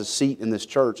you has a seat in this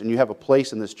church and you have a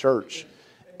place in this church.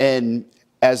 And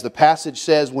as the passage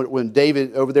says, when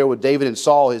David, over there with David and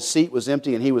Saul, his seat was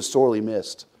empty and he was sorely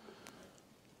missed.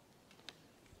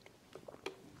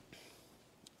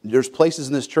 There's places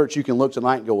in this church you can look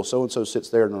tonight and go, well, so-and-so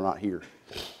sits there and they're not here.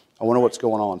 I wonder what's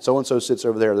going on. So-and-so sits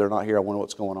over there, they're not here. I wonder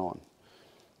what's going on.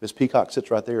 Miss Peacock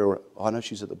sits right there. Oh, I know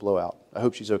she's at the blowout. I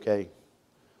hope she's okay.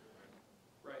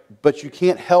 Right. But you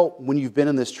can't help when you've been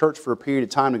in this church for a period of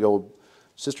time to go,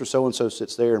 Sister so-and-so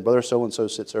sits there and Brother so-and-so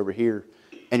sits over here.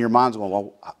 And your mind's going,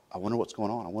 well, I wonder what's going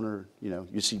on. I wonder,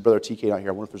 you see Brother TK out here.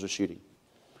 I wonder if there's a shooting.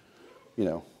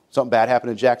 Something bad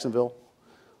happened in Jacksonville.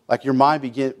 Like your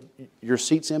mind your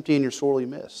seat's empty and you're sorely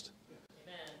missed.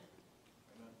 Amen.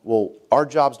 Well, our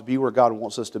job's to be where God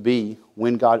wants us to be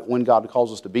when God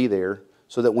calls us to be there,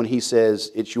 so that when He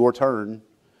says it's your turn,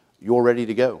 you're ready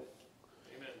to go.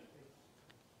 Amen.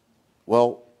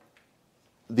 Well,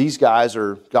 these guys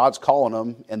God's calling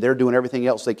them, and they're doing everything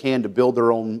else they can to build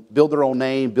their own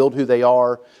name, build who they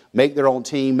are, make their own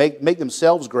team, make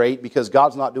themselves great because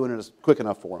God's not doing it quick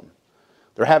enough for them.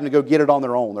 They're having to go get it on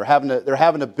their own. They're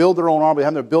having to build their own army. They're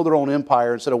having to build their own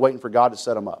empire instead of waiting for God to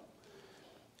set them up.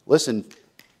 Listen,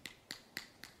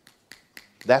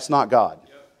 that's not God.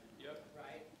 Yep.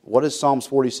 Right. What does Psalms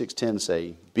 46:10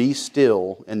 say? Be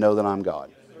still and know that I'm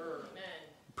God. Yes, sir.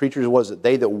 Preachers, what is it?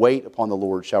 They that wait upon the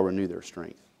Lord shall renew their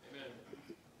strength.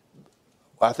 Amen.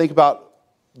 I think about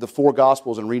the 4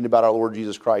 Gospels and reading about our Lord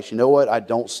Jesus Christ. You know what I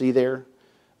don't see there?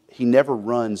 He never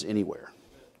runs anywhere.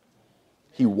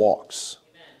 He walks.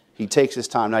 He takes his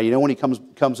time. Now, you know when he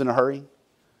comes in a hurry?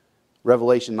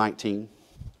 Revelation 19.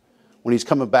 When he's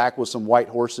coming back with some white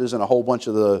horses and a whole bunch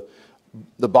of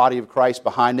the body of Christ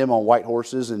behind him on white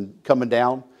horses and coming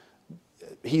down.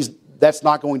 That's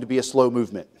not going to be a slow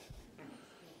movement.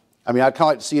 I mean, I'd kind of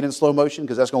like to see it in slow motion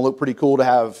because that's going to look pretty cool to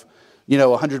have,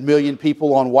 100 million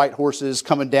people on white horses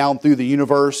coming down through the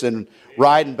universe and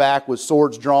riding back with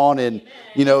swords drawn and,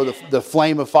 the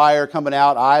flame of fire coming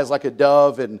out, eyes like a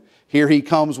dove. And here he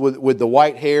comes with the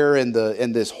white hair and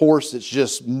this horse that's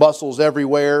just muscles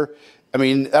everywhere. I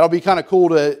mean, that'll be kind of cool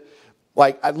to,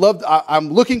 I'm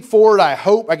looking forward. I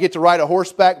hope I get to ride a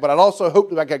horseback, but I'd also hope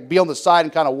that I could be on the side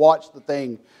and kind of watch the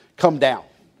thing come down.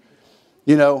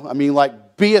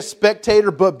 Be a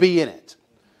spectator, but be in it.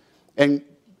 And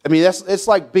it's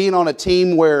like being on a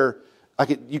team where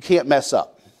you can't mess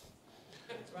up.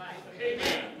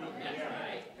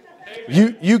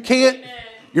 You can't.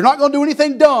 You're not going to do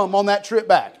anything dumb on that trip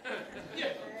back.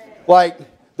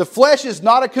 The flesh is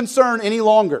not a concern any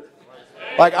longer.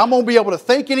 I'm going to be able to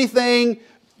think anything,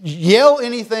 yell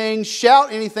anything,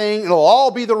 shout anything, and it'll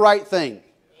all be the right thing.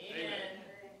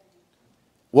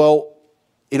 Well,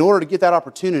 in order to get that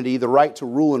opportunity, the right to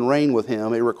rule and reign with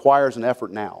Him, it requires an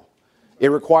effort now. It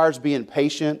requires being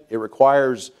patient. It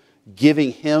requires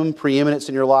giving Him preeminence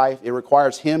in your life. It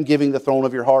requires Him giving the throne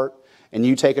of your heart and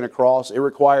you taking a cross. It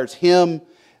requires Him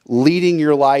leading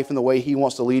your life in the way He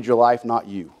wants to lead your life, not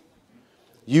you.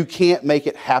 You can't make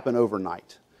it happen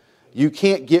overnight. You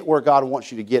can't get where God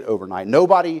wants you to get overnight.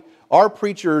 Our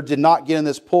preacher did not get in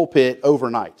this pulpit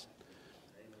overnight.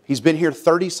 He's been here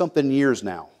 30-something years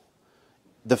now.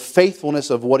 The faithfulness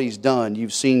of what he's done,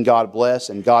 you've seen God bless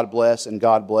and God bless and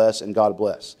God bless and God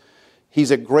bless.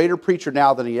 He's a greater preacher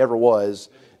now than he ever was,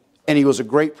 and he was a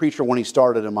great preacher when he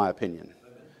started, in my opinion.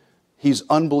 He's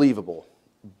unbelievable.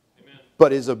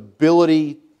 But his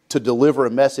ability to deliver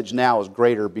a message now is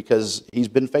greater because he's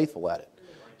been faithful at it.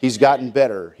 He's gotten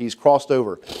better. He's crossed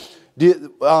over.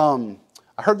 I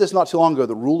heard this not too long ago,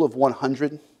 the rule of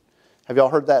 100. Have y'all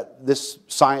heard that?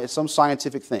 Some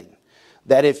scientific thing.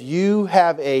 That if you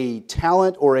have a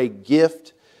talent or a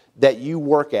gift that you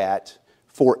work at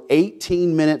for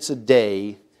 18 minutes a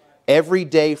day, every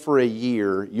day for a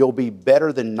year, you'll be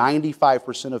better than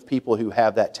 95% of people who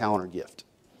have that talent or gift.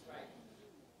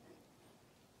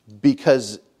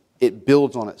 Because it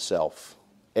builds on itself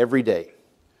every day.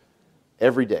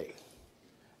 Every day.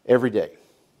 Every day.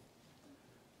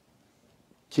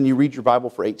 Can you read your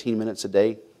Bible for 18 minutes a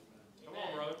day?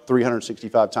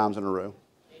 365 times in a row?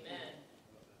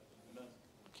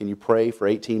 Can you pray for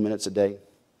 18 minutes a day?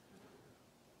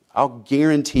 I'll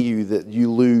guarantee you that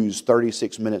you lose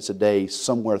 36 minutes a day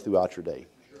somewhere throughout your day.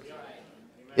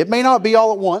 It may not be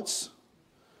all at once,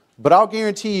 but I'll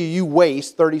guarantee you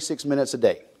waste 36 minutes a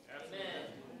day.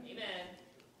 Amen.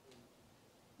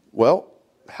 Well,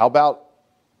 how about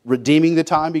redeeming the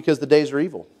time because the days are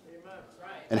evil?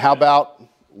 And how about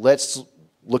let's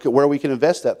look at where we can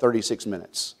invest that 36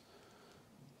 minutes?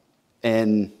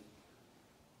 And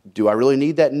do I really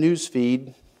need that news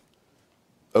feed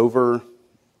over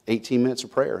 18 minutes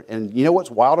of prayer? And you know what's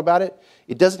wild about it?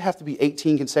 It doesn't have to be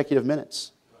 18 consecutive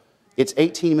minutes. It's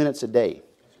 18 minutes a day.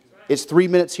 It's 3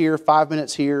 minutes here, 5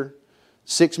 minutes here,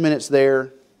 6 minutes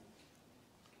there,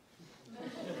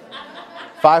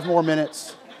 5 more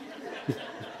minutes,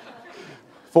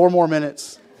 4 more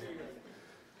minutes.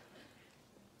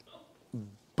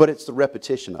 But it's the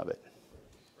repetition of it.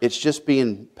 It's just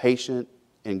being patient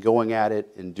and going at it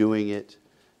and doing it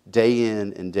day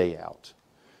in and day out.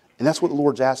 And that's what the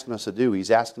Lord's asking us to do.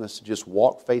 He's asking us to just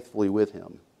walk faithfully with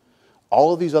Him.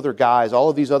 All of these other guys, all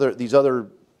of these other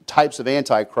types of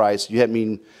Antichrist,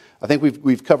 I think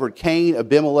we've covered Cain,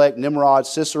 Abimelech, Nimrod,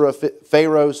 Sisera,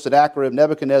 Pharaoh, Sennacherib,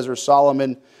 Nebuchadnezzar,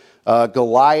 Solomon,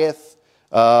 Goliath.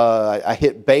 I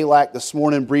hit Balak this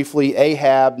morning briefly,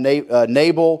 Ahab,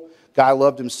 Nabal, guy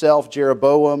loved himself,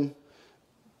 Jeroboam.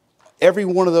 Every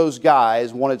one of those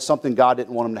guys wanted something God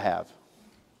didn't want them to have.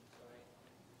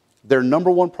 Their number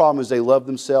one problem is they love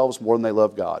themselves more than they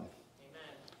love God. Amen.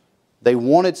 They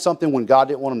wanted something when God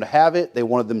didn't want them to have it.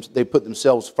 They put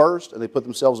themselves first, and they put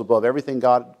themselves above everything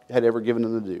God had ever given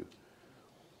them to do.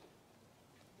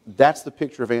 That's the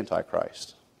picture of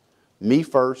Antichrist. Me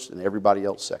first and everybody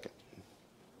else second.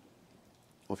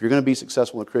 Well, if you're going to be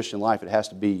successful in the Christian life, it has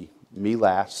to be me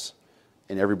last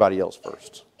and everybody else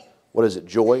first. What is it?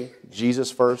 Joy?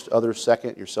 Jesus first, others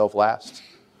second, yourself last.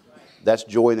 That's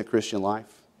joy in the Christian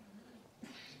life.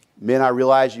 Men, I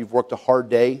realize you've worked a hard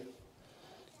day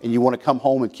and you want to come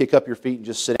home and kick up your feet and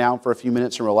just sit down for a few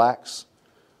minutes and relax.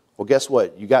 Well, guess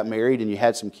what? You got married and you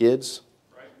had some kids.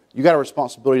 You got a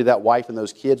responsibility to that wife and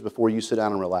those kids before you sit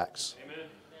down and relax. Amen.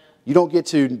 You don't get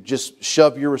to just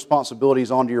shove your responsibilities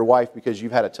onto your wife because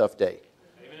you've had a tough day.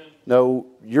 No,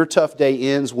 your tough day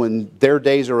ends when their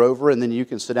days are over and then you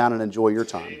can sit down and enjoy your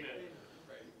time.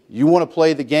 You want to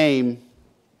play the game,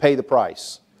 pay the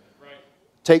price.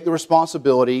 Take the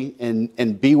responsibility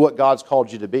and be what God's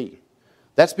called you to be.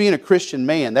 That's being a Christian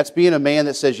man. That's being a man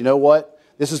that says, you know what?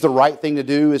 This is the right thing to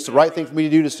do. It's the right thing for me to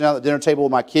do to sit down at the dinner table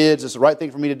with my kids. It's the right thing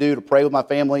for me to do to pray with my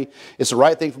family. It's the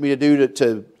right thing for me to do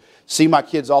to see my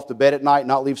kids off to bed at night and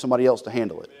not leave somebody else to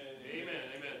handle it. Amen.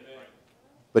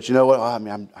 But you know what? I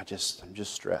mean, I'm just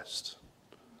stressed.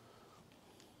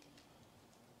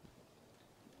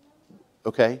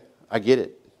 Okay, I get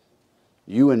it.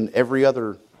 You and every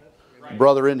other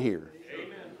brother in here.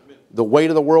 The weight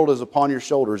of the world is upon your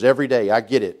shoulders every day. I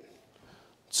get it.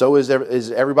 So is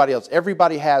everybody else.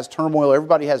 Everybody has turmoil.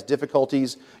 Everybody has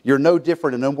difficulties. You're no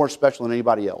different and no more special than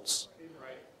anybody else.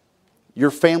 Your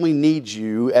family needs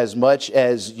you as much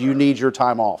as you need your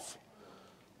time off.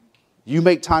 You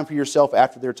make time for yourself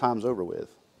after their time's over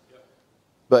with.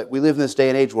 But we live in this day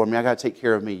and age where, I got to take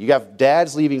care of me. You have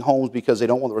dads leaving homes because they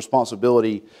don't want the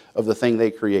responsibility of the thing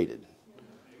they created.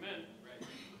 Amen.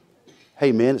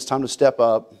 Hey, men, it's time to step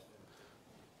up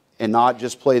and not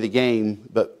just play the game,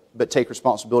 but take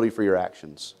responsibility for your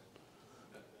actions.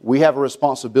 We have a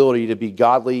responsibility to be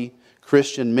godly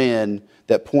Christian men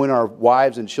that point our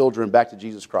wives and children back to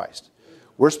Jesus Christ.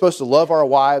 We're supposed to love our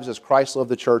wives as Christ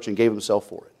loved the church and gave himself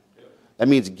for it. That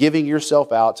means giving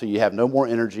yourself out till you have no more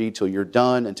energy, till you're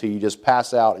done, until you just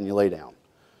pass out and you lay down.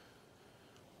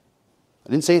 I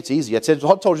didn't say it's easy. I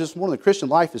told you this morning, the Christian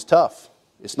life is tough.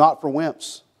 It's not for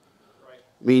wimps.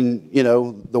 I mean,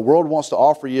 the world wants to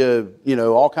offer you,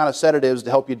 all kind of sedatives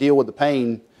to help you deal with the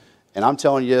pain. And I'm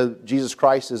telling you, Jesus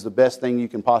Christ is the best thing you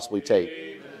can possibly take.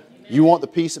 Amen. You want the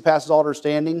peace that passes all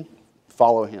understanding?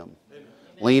 Follow him. Amen.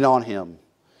 Lean on him.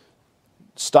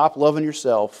 Stop loving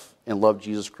yourself and love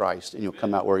Jesus Christ, and you'll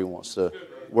come out where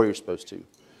you're supposed to.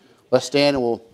 Let's stand and we'll